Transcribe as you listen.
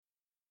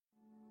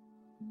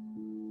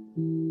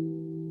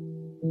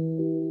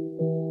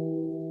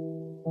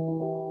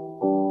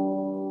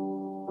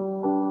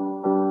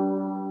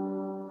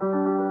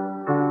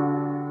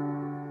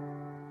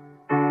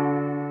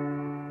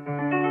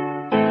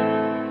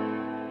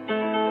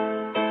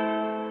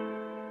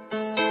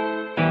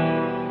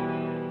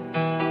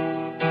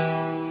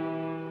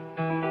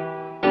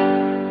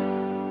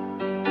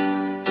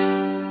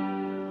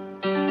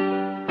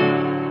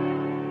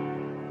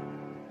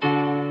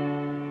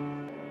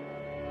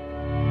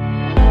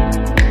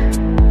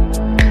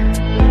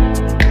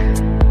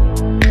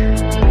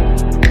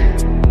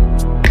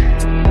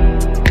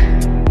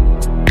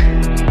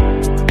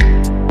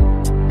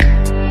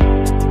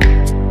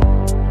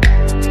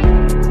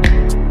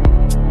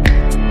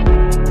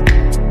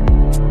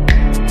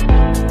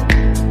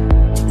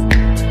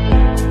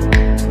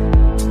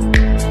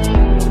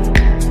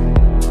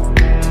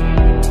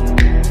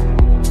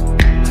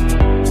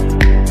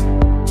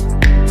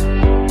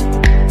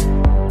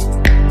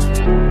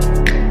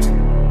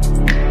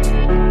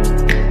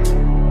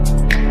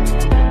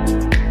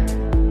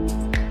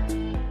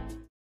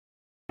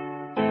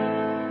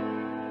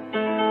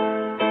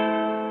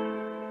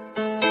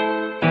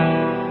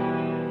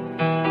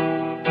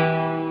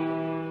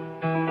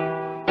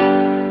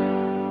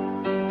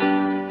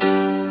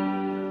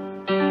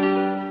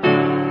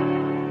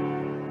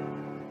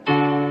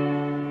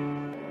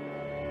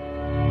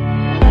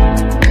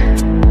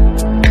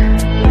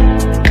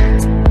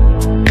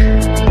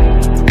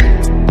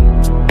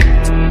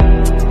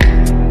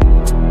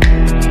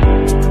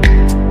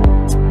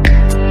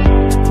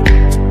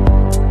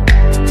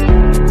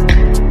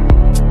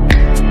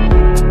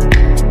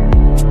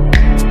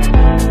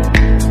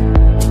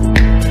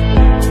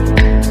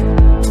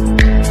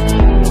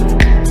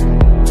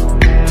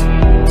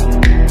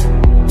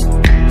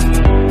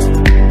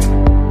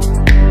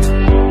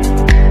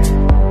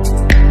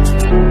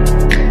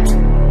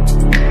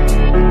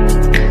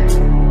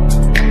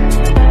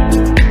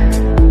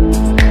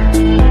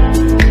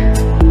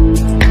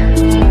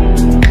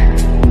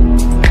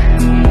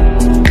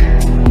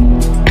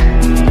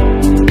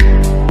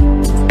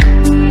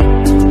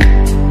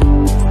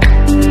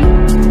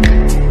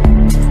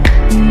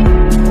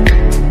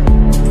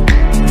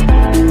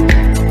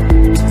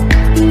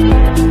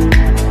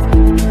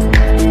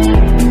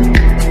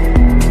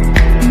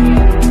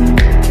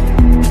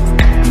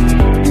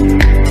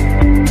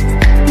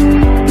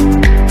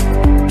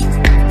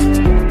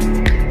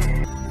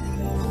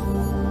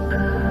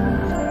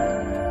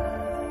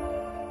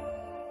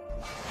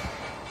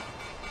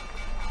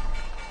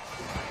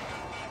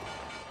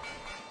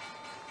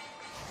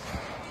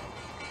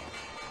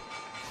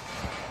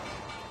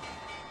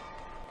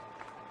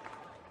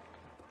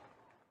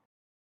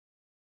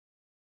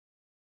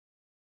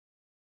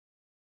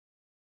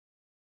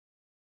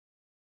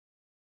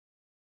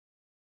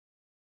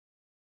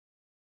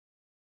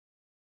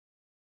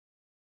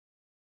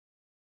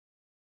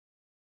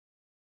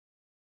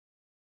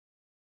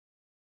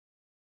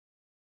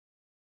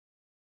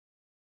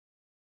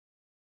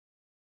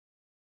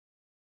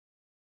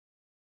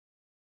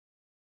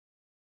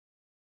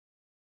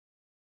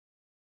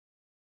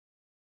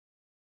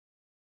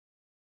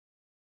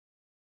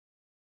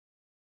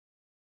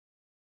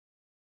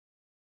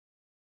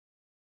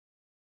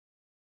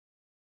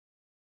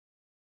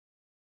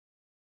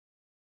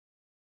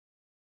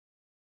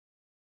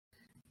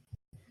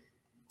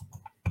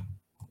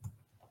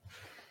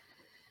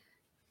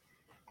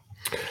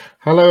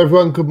Hello,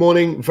 everyone. Good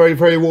morning. Very,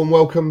 very warm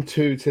welcome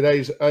to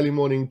today's early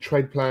morning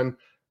trade plan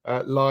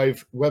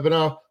live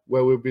webinar,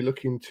 where we'll be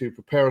looking to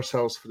prepare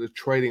ourselves for the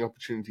trading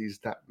opportunities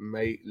that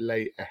may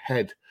lay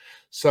ahead.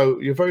 So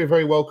you're very,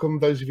 very welcome,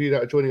 those of you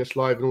that are joining us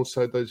live, and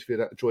also those of you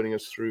that are joining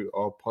us through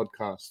our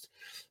podcast.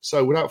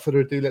 So without further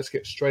ado, let's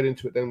get straight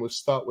into it then. We'll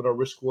start with our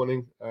risk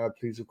warning.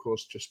 Please, of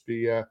course, just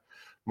be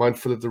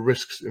mindful of the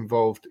risks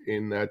involved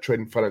in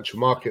trading financial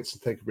markets,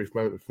 and take a brief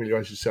moment to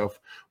familiarize yourself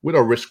with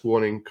our risk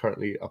warning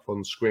currently up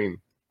on screen.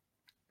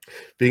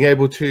 Being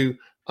able to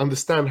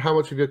understand how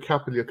much of your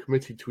capital you're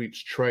committing to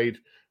each trade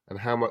and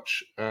how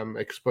much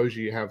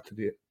exposure you have to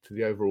the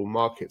overall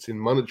markets in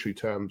monetary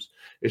terms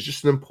is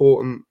just an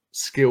important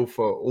skill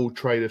for all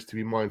traders to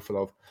be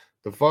mindful of.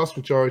 The vast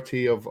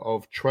majority of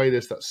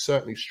traders that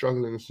certainly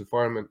struggle in this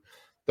environment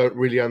don't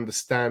really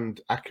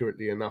understand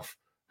accurately enough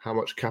how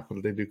much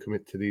capital they do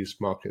commit to these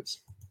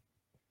markets.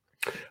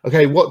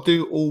 Okay, what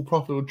do all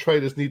profitable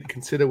traders need to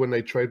consider when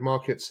they trade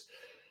markets?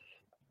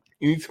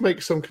 You need to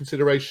make some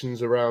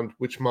considerations around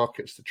which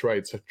markets to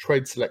trade. So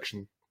trade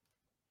selection,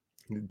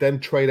 then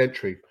trade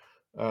entry,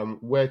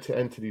 where to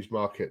enter these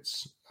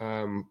markets,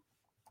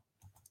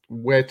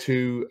 where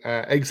to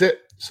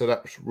exit. So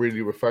that's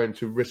really referring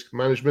to risk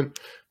management,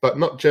 but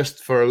not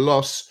just for a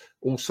loss,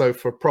 also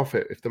for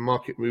profit. If the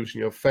market moves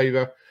in your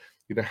favor,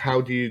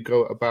 how do you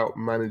go about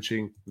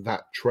managing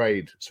that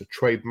trade? So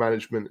trade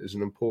management is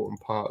an important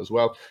part as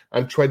well,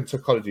 and trade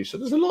psychology. So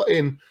there's a lot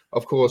in,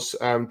 of course,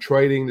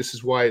 trading. This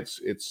is why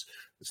it's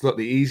not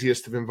the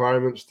easiest of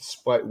environments,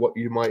 despite what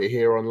you might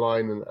hear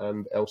online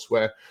and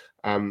elsewhere.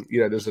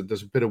 There's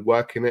a bit of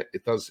work in it.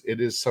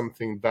 It is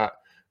something that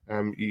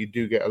you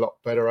do get a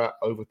lot better at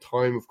over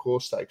time. Of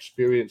course, that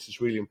experience is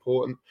really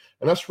important,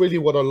 and that's really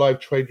what our live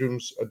trade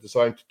rooms are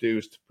designed to do,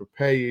 is to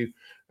prepare you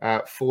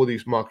for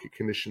these market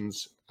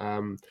conditions.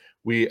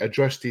 We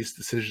address these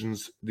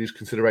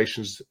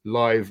considerations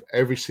live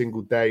every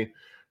single day.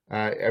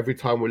 Every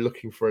time we're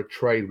looking for a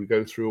trade, we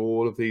go through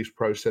all of these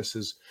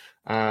processes,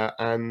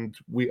 and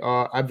we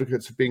are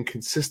advocates of being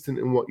consistent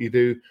in what you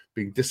do,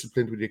 being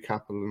disciplined with your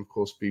capital, and of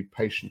course, be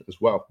patient as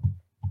well.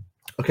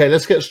 Okay,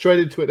 let's get straight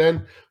into it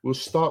then. We'll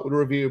start with a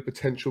review of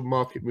potential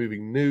market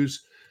moving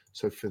news.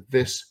 So for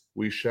this,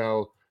 we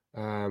shall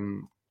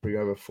bring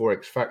over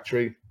Forex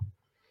Factory.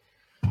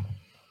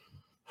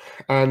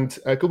 And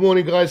good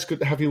morning, guys. Good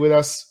to have you with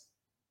us.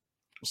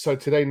 So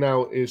today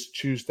now is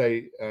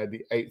Tuesday,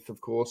 the 8th, of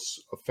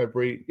course, of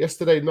February.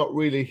 Yesterday, not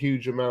really a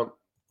huge amount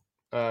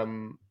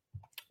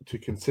to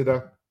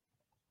consider.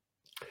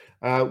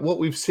 What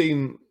we've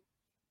seen,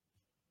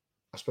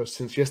 I suppose,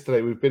 since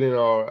yesterday, we've been in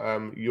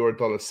our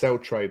euro-dollar sell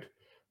trade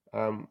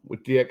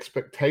with the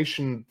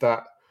expectation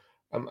that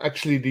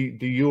actually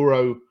the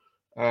euro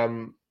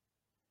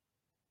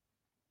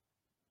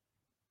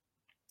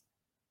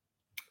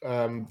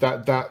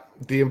that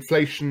the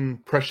inflation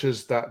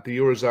pressures that the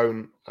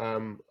eurozone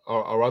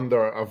are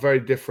under are very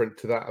different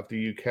to that of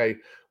the UK.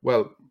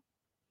 Well,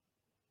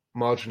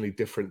 marginally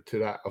different to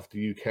that of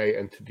the UK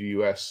and to the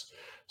US.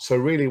 So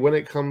really, when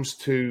it comes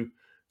to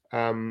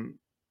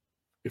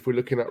if we're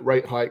looking at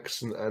rate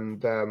hikes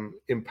and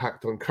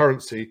impact on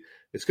currency,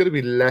 it's going to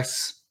be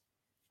less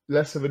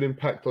of an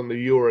impact on the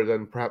euro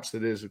than perhaps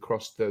it is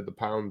across the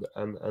pound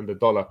and the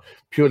dollar,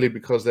 purely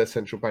because their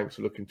central banks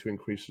are looking to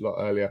increase a lot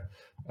earlier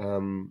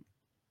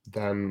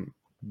than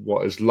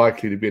what is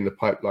likely to be in the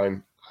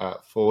pipeline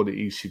for the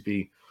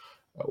ECB,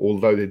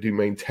 although they do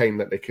maintain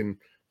that they can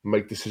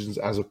make decisions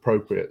as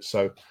appropriate.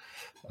 So,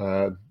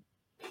 but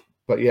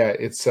yeah,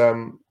 it's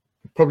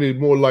probably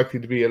more likely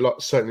to be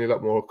certainly a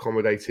lot more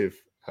accommodative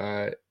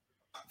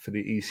for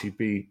the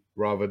ECB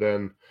rather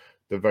than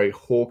the very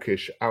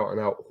hawkish, out and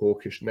out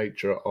hawkish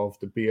nature of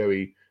the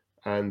BOE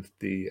and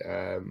the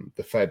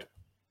Fed.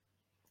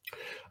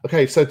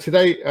 Okay, so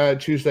today,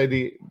 Tuesday,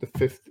 the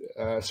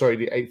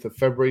 8th of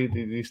February,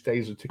 these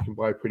days are ticking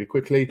by pretty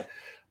quickly.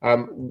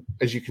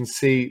 As you can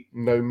see,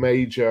 no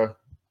major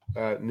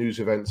news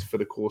events for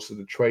the course of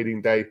the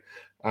trading day.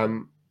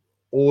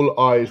 All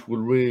eyes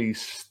will really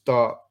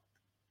start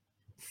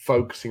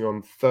focusing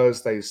on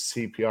Thursday's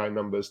CPI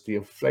numbers, the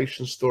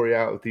inflation story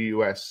out of the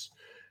US.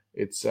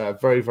 It's a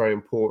very, very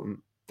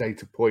important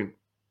data point,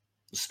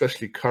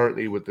 especially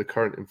currently with the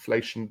current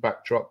inflation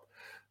backdrop.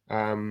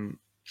 You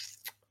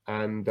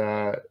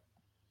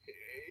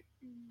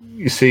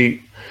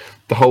see,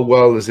 the whole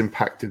world is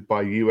impacted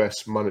by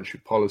US monetary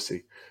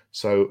policy.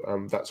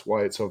 So that's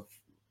why it's of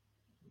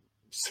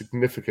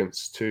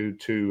significance to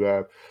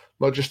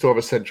not just to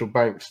other central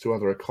banks, to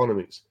other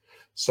economies.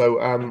 So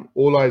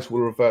all eyes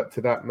will revert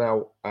to that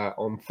now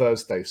on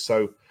Thursday.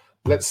 So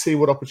let's see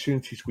what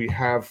opportunities we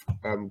have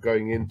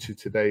going into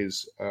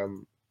today's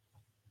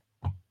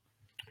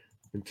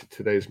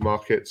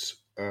markets.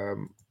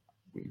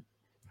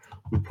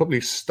 We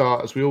probably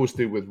start, as we always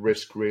do, with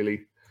risk.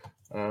 Really,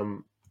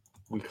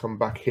 we come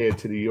back here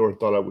to the euro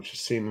dollar, which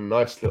has seen a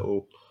nice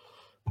little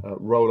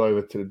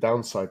rollover to the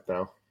downside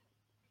now,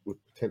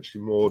 with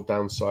potentially more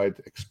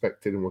downside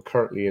expected, and we're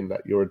currently in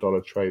that euro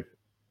dollar trade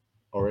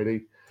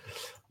already.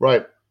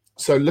 Right.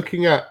 So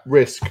looking at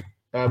risk,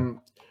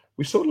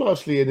 We saw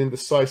largely an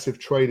indecisive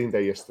trading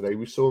day yesterday.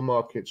 We saw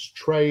markets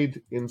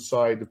trade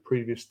inside the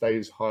previous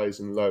day's highs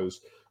and lows.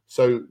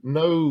 So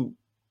no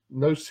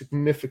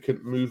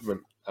significant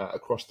movement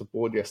across the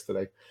board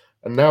yesterday.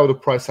 And now the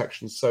price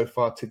action so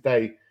far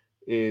today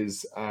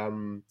is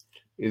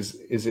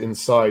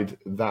inside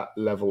that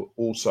level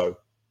also.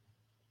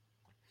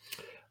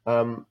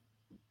 So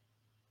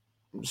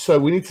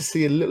we need to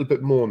see a little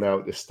bit more now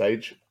at this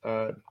stage.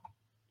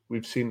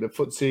 We've seen the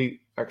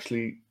FTSE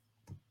actually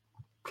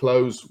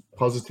close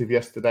positive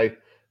yesterday,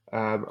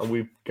 and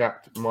we've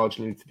gapped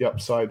marginally to the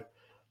upside.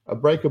 A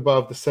break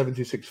above the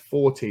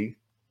 76.40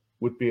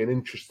 would be an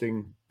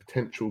interesting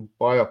potential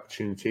buy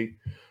opportunity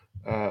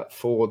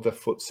for the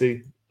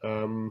FTSE.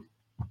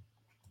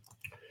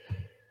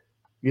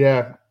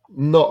 Yeah,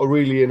 not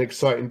really an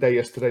exciting day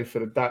yesterday for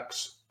the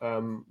DAX.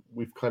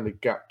 We've kind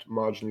of gapped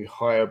marginally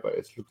higher, but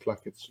it looks like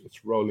it's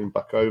rolling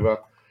back over.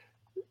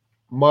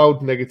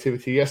 Mild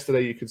negativity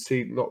yesterday. You can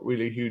see not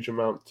really a huge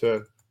amount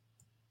to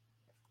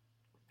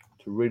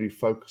really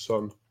focus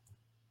on.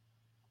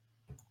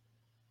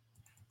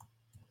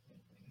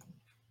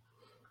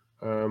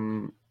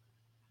 And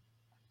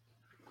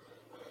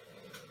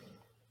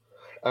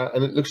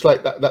it looks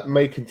like that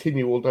may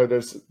continue, although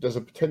there's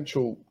a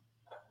potential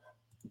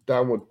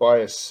downward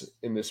bias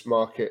in this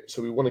market.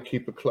 So we want to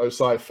keep a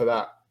close eye for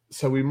that.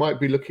 So we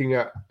might be looking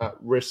at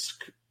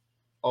risk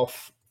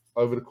off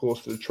over the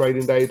course of the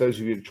trading day. Those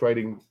of you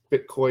trading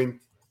Bitcoin,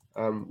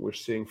 we're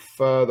seeing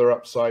further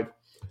upside.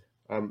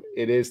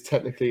 It is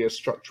technically a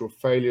structural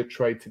failure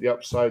trade to the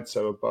upside.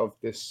 So above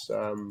this,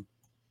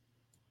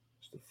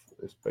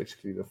 it's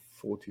basically the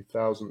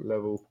 40,000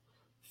 level,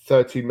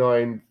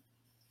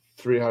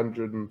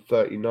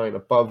 39,339.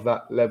 Above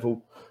that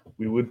level,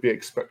 we would be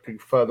expecting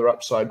further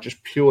upside,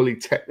 just purely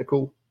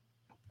technical.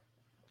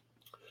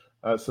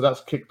 So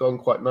that's kicked on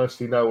quite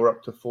nicely. Now we're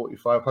up to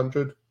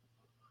 4,500.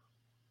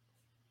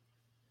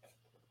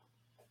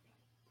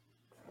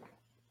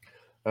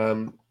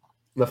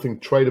 Nothing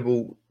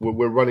tradable.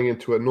 We're running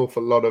into an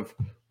awful lot of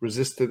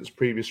resistance,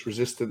 previous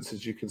resistance,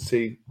 as you can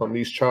see on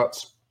these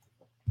charts,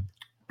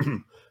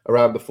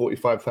 around the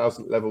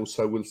 45,000 level.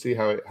 So we'll see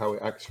how it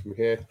acts from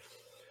here.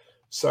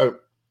 So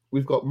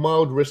we've got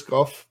mild risk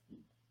off.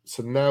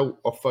 So now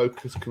our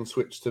focus can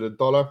switch to the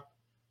dollar.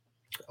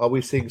 Are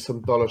we seeing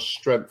some dollar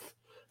strength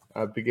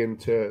begin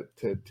to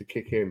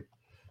kick in?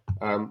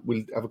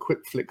 We'll have a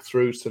quick flick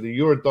through. So the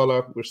euro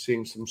dollar, we're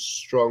seeing some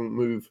strong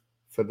move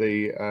for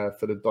the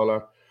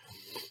dollar.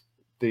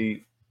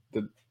 The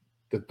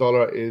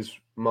dollar is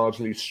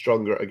marginally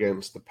stronger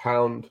against the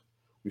pound.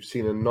 We've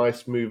seen a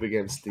nice move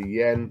against the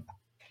yen.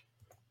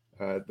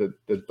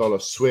 The dollar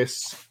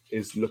Swiss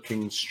is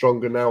looking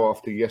stronger now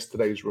after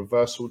yesterday's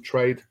reversal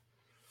trade.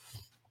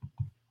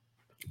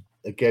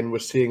 Again, we're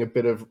seeing a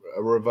bit of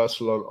a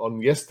reversal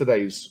on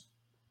yesterday's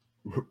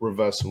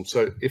reversal.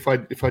 So if I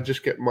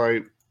just get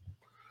my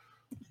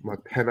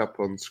pen up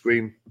on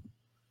screen,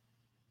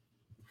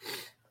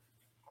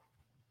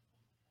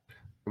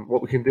 and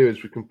what we can do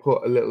is we can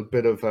put a little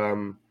bit of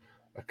a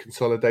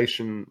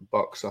consolidation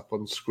box up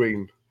on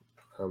screen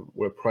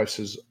where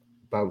prices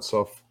bounce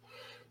off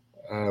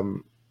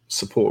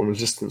support and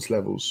resistance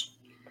levels.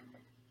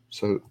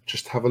 So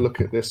just have a look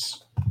at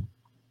this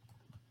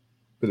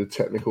bit of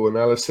technical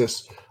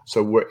analysis.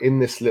 So we're in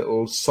this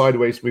little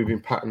sideways moving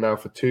pattern now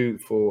for 2,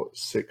 4,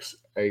 6,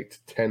 8,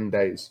 10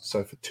 days.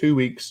 So for 2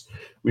 weeks,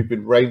 we've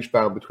been range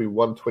bound between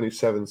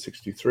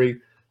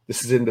 127.63.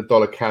 This is in the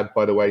dollar CAD,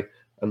 by the way,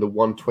 and the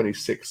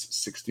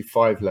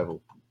 126.65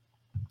 level.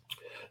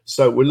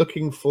 So we're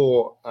looking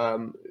for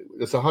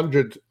there's a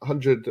 100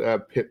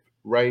 pip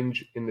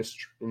range in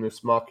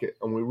this market,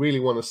 and we really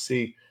want to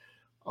see,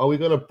 are we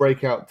going to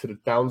break out to the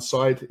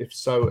downside? If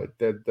so,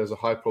 there's a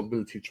high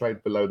probability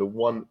trade below the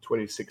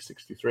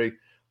 126.63,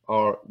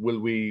 or will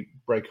we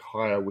break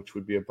higher, which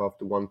would be above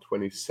the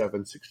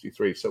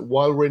 127.63? So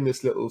while we're in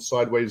this little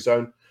sideways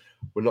zone,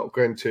 we're not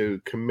going to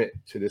commit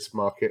to this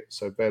market,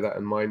 so bear that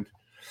in mind.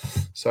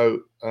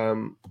 So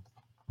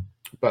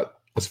but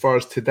as far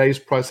as today's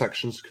price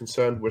action is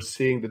concerned, we're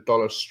seeing the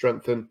dollar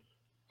strengthen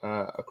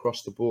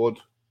across the board.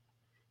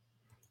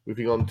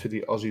 Moving on to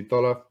the Aussie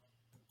dollar.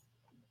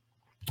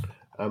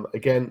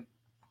 Again,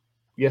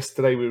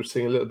 yesterday we were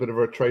seeing a little bit of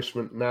a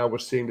retracement. Now we're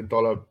seeing the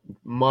dollar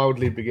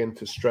mildly begin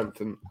to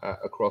strengthen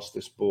across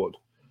this board.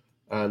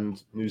 And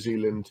New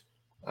Zealand,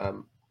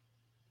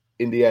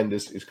 in the end,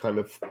 is kind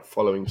of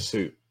following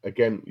suit.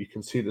 Again, you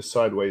can see the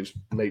sideways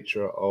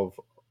nature of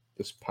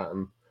this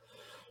pattern.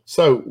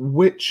 So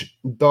which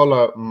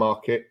dollar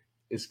market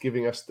is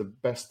giving us the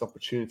best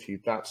opportunity?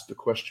 That's the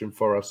question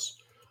for us.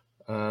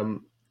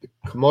 The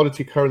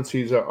commodity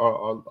currencies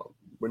are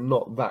we're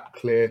not that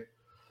clear.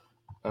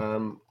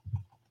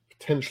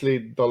 Potentially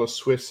dollar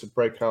Swiss, a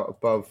breakout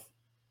above.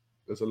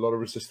 There's a lot of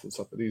resistance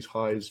up at these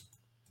highs.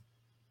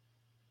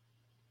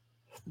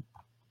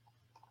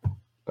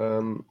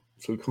 So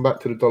we come back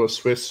to the dollar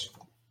Swiss.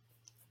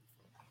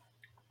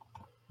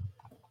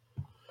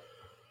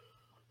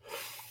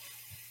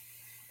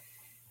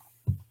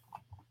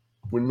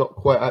 we're not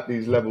quite at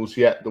these levels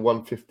yet. The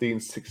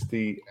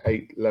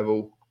 115.68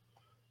 level,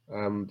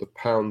 the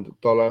pound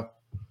dollar.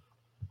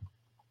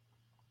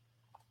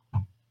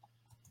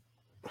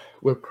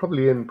 We're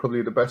probably in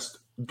the best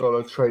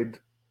dollar trade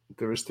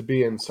there is to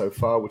be in so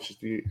far, which is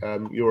the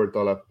euro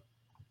dollar.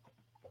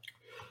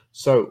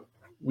 So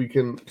we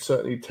can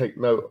certainly take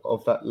note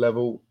of that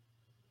level.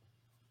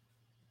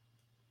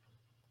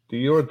 The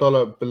euro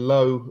dollar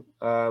below,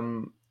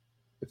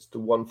 it's the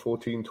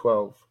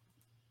 114.12.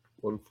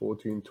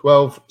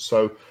 114.12.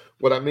 So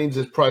what that means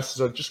is prices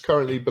are just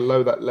currently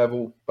below that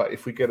level, but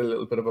if we get a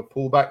little bit of a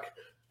pullback,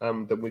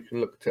 then we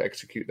can look to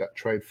execute that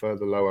trade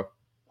further lower.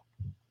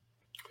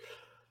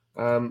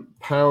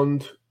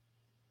 Pound,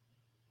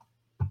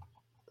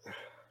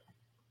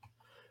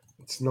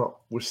 it's not,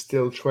 we're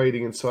still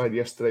trading inside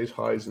yesterday's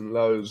highs and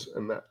lows,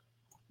 and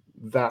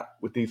that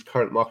with these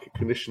current market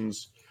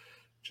conditions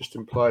just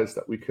implies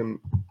that we can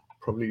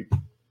probably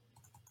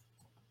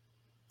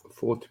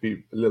afford to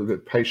be a little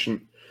bit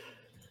patient.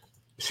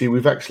 See,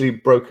 we've actually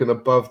broken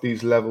above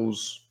these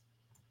levels.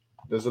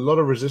 There's a lot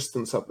of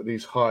resistance up at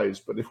these highs,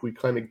 but if we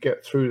kind of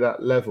get through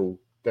that level,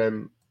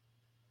 then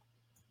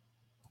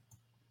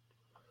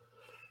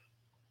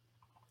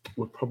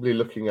we're probably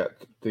looking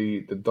at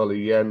the dollar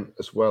yen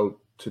as well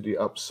to the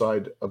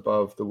upside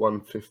above the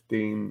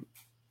 115,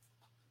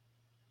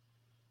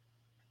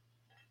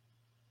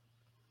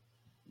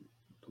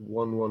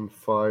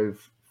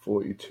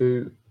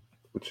 115.42,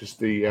 which is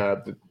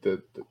the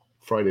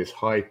Friday's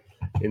high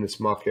in this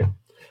market.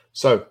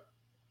 So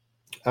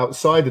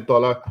outside the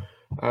dollar,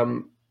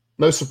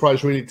 no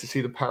surprise really to see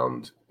the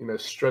pound,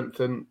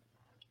 strengthen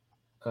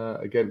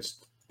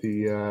against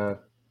the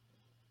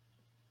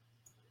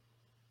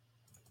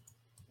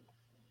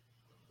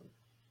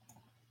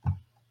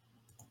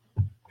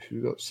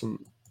we've got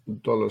some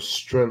dollar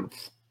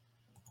strength,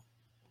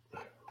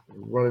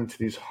 run into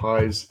these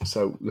highs.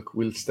 So look,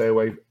 we'll stay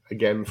away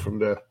again from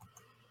the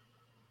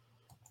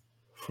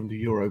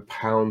euro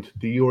pound.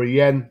 The euro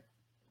yen,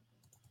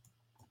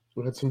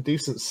 we had some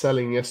decent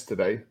selling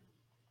yesterday,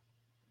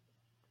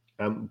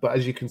 but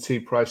as you can see,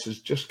 prices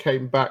just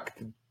came back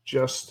to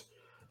just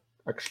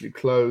actually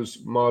close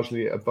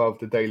marginally above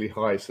the daily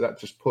high. So that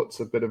just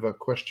puts a bit of a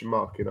question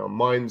mark in our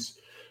minds.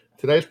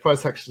 Today's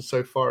price action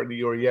so far in the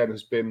euro yen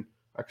has been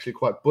actually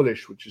quite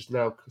bullish, which is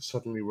now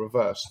suddenly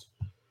reversed.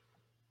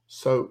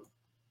 So,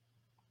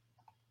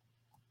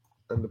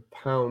 and the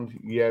pound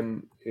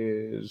yen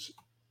is,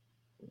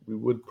 we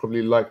would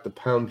probably like the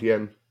pound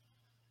yen.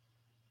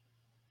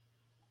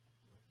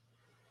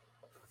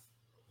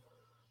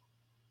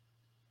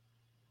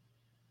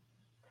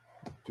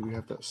 Do we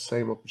have that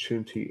same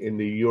opportunity in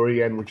the euro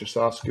yen? We're just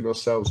asking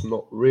ourselves,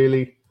 not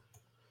really.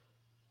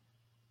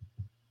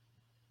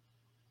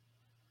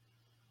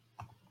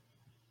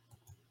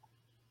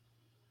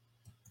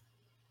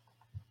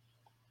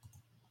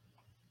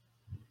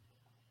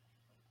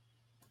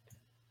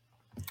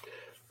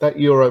 That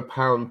euro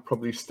pound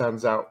probably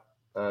stands out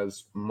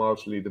as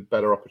marginally the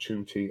better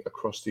opportunity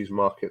across these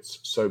markets.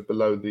 So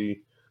below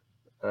the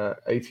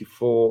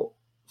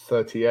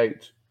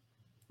 84.38,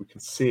 we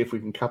can see if we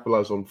can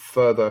capitalize on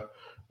further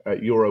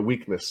euro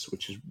weakness,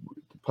 which is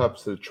the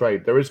purpose of the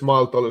trade. There is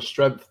mild dollar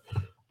strength,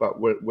 but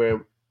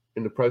we're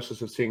in the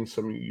process of seeing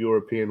some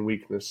European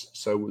weakness.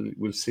 So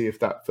we'll see if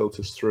that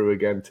filters through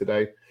again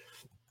today.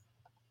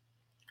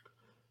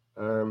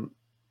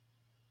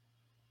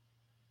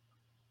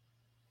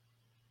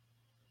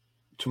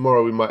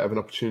 Tomorrow we might have an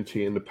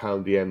opportunity in the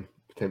pound yen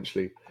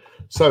potentially.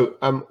 So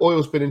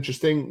oil's been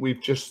interesting.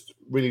 We've just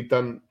really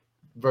done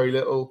very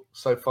little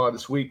so far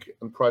this week,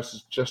 and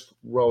prices just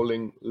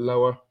rolling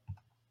lower.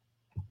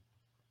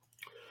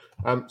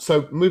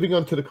 So moving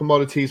on to the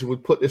commodities, and we'll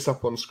put this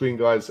up on screen,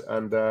 guys,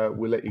 and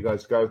we'll let you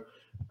guys go.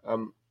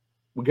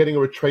 We're getting a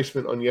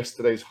retracement on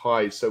yesterday's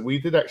high. So we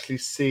did actually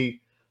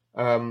see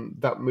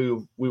that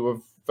move. We were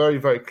very,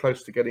 very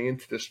close to getting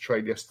into this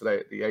trade yesterday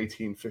at the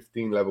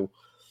 18.15 level.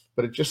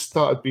 But it just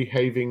started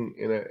behaving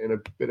in a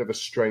bit of a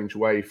strange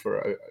way for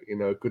a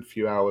good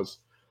few hours.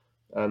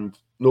 And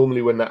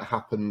normally when that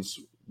happens,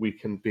 we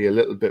can be a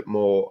little bit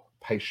more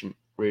patient,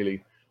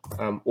 really.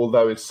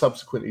 Although it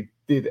subsequently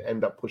did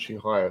end up pushing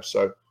higher.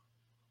 So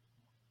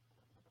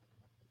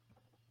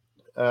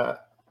a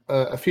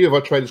few of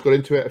our traders got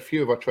into it. A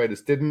few of our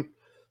traders didn't.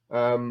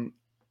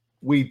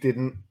 We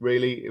didn't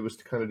really. It was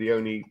kind of the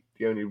only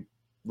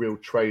real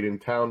trade in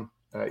town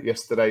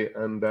yesterday,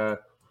 and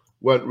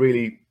weren't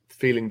really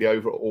feeling the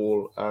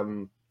overall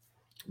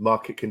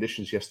market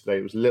conditions yesterday.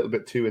 It was a little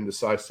bit too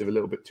indecisive, a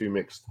little bit too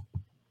mixed.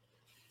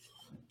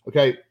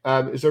 Okay,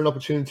 is there an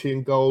opportunity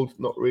in gold?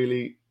 Not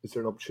really. Is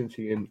there an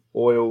opportunity in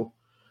oil?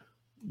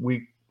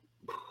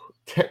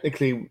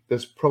 Technically,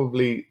 there's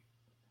probably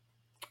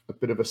a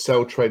bit of a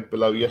sell trade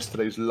below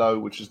yesterday's low,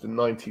 which is the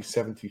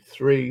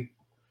 90.73.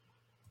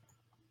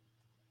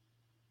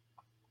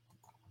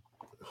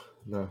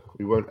 No,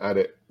 we won't add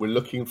it. We're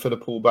looking for the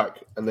pullback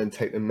and then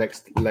take the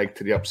next leg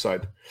to the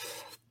upside.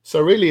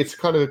 So really, it's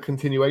kind of a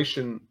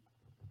continuation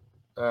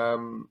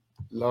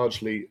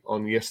largely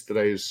on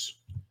yesterday's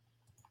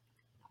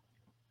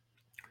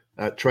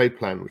trade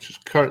plan, which is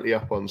currently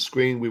up on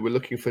screen. We were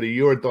looking for the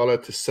euro dollar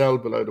to sell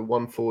below the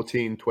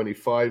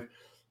 114.25,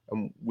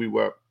 and we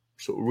were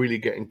sort of really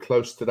getting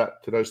close to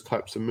that, to those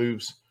types of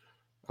moves.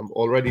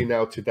 Already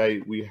now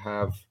today we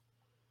have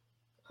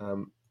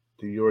the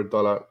euro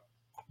dollar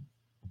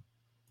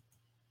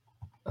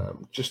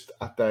just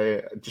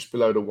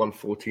below the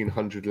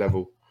 11400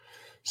 level.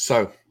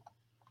 So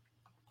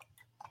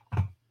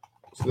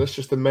let's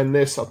just amend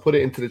this. I'll put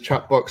it into the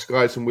chat box,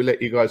 guys, and we'll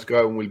let you guys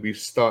go, and we'll be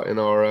starting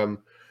our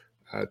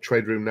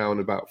trade room now in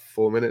about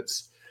 4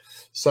 minutes.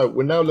 So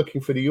we're now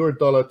looking for the euro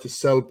dollar to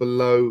sell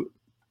below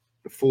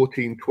the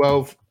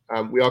 14.12.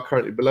 We are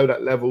currently below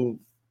that level,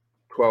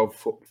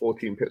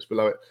 14 pips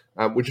below it.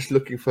 We're just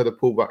looking for the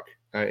pullback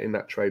in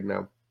that trade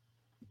now.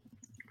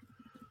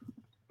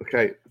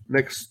 Okay,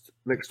 next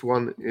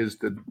one is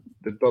the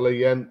dollar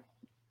yen.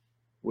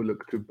 We'll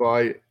look to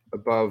buy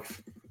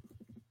above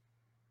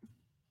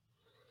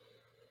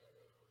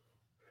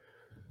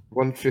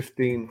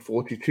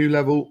 115.42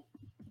 level,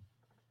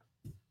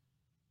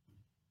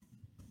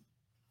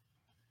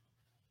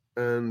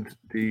 and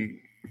the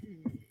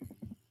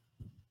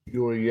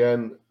euro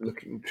yen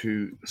looking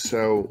to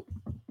sell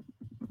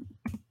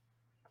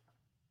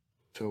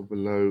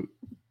below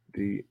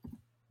the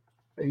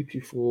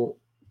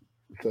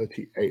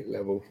 84.38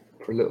 level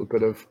for a little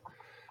bit of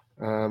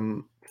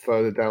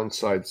further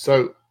downside.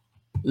 So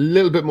a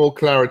little bit more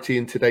clarity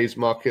in today's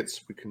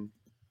markets, we can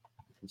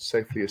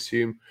safely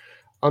assume.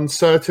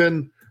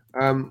 Uncertain,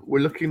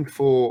 we're looking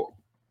for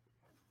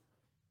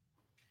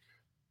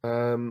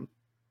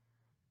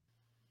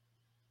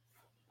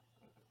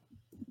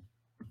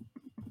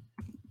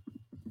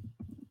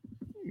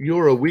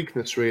euro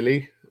weakness,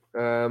 really.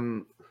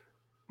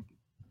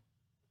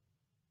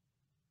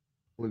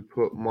 We'll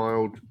put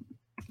mild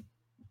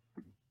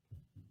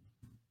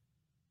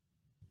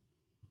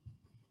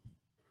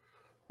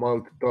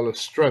dollar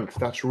strength.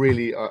 That's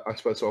really, I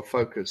suppose, our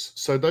focus.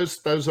 So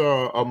those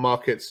are our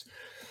markets.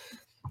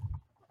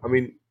 I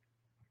mean,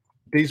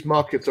 these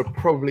markets are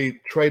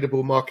probably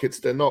tradable markets.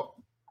 They're not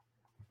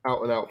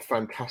out and out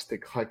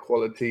fantastic high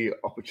quality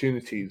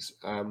opportunities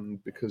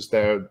because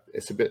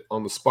it's a bit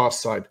on the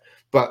sparse side,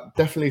 but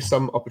definitely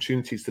some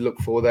opportunities to look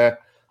for there.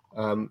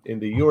 In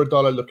the euro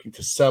dollar, looking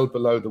to sell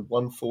below the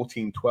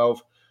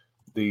 114.12.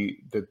 The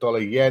dollar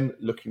yen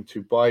looking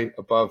to buy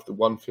above the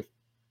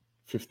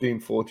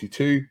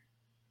 115.42.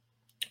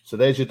 So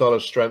there's your dollar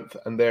strength,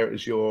 and there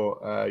is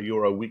your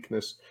euro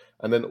weakness.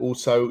 And then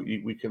also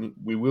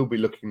we will be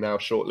looking now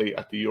shortly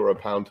at the euro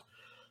pound,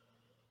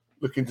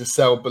 looking to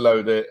sell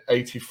below the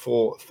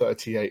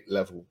 84.38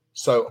 level.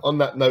 So on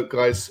that note,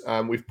 guys,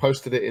 we've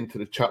posted it into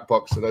the chat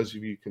box, so those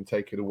of you can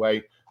take it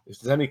away. If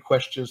there's any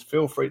questions,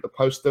 feel free to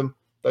post them.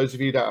 Those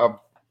of you that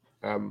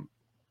are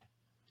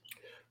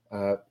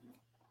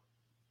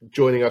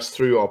joining us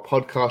through our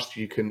podcast,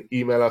 you can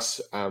email us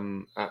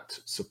at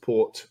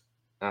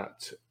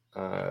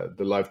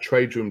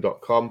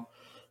support@thelivetraderoom.com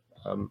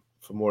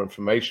for more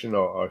information,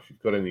 or if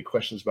you've got any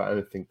questions about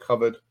anything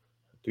covered,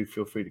 do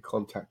feel free to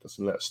contact us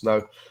and let us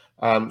know.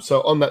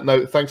 So on that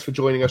note, thanks for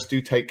joining us.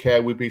 Do take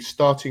care. We'll be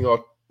starting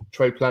our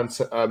trade plan,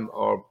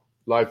 our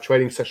live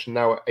trading session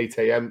now at 8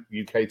 a.m.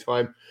 UK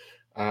time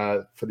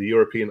for the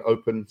European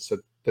Open. So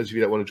those of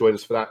you that want to join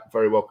us for that,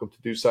 very welcome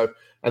to do so.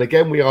 And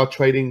again, we are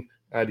trading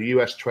the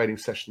US trading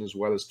session as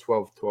well as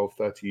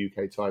 12:30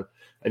 UK time.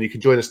 And you can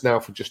join us now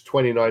for just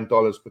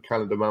 $29 per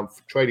calendar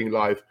month, trading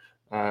live,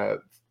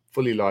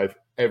 fully live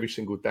every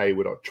single day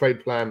with our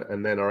trade plan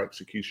and then our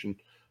execution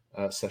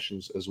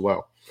sessions as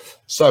well.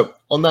 So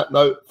on that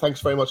note,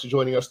 thanks very much for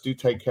joining us. Do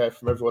take care.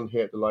 From everyone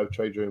here at the Live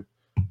Trade Room,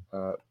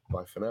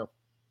 bye for now.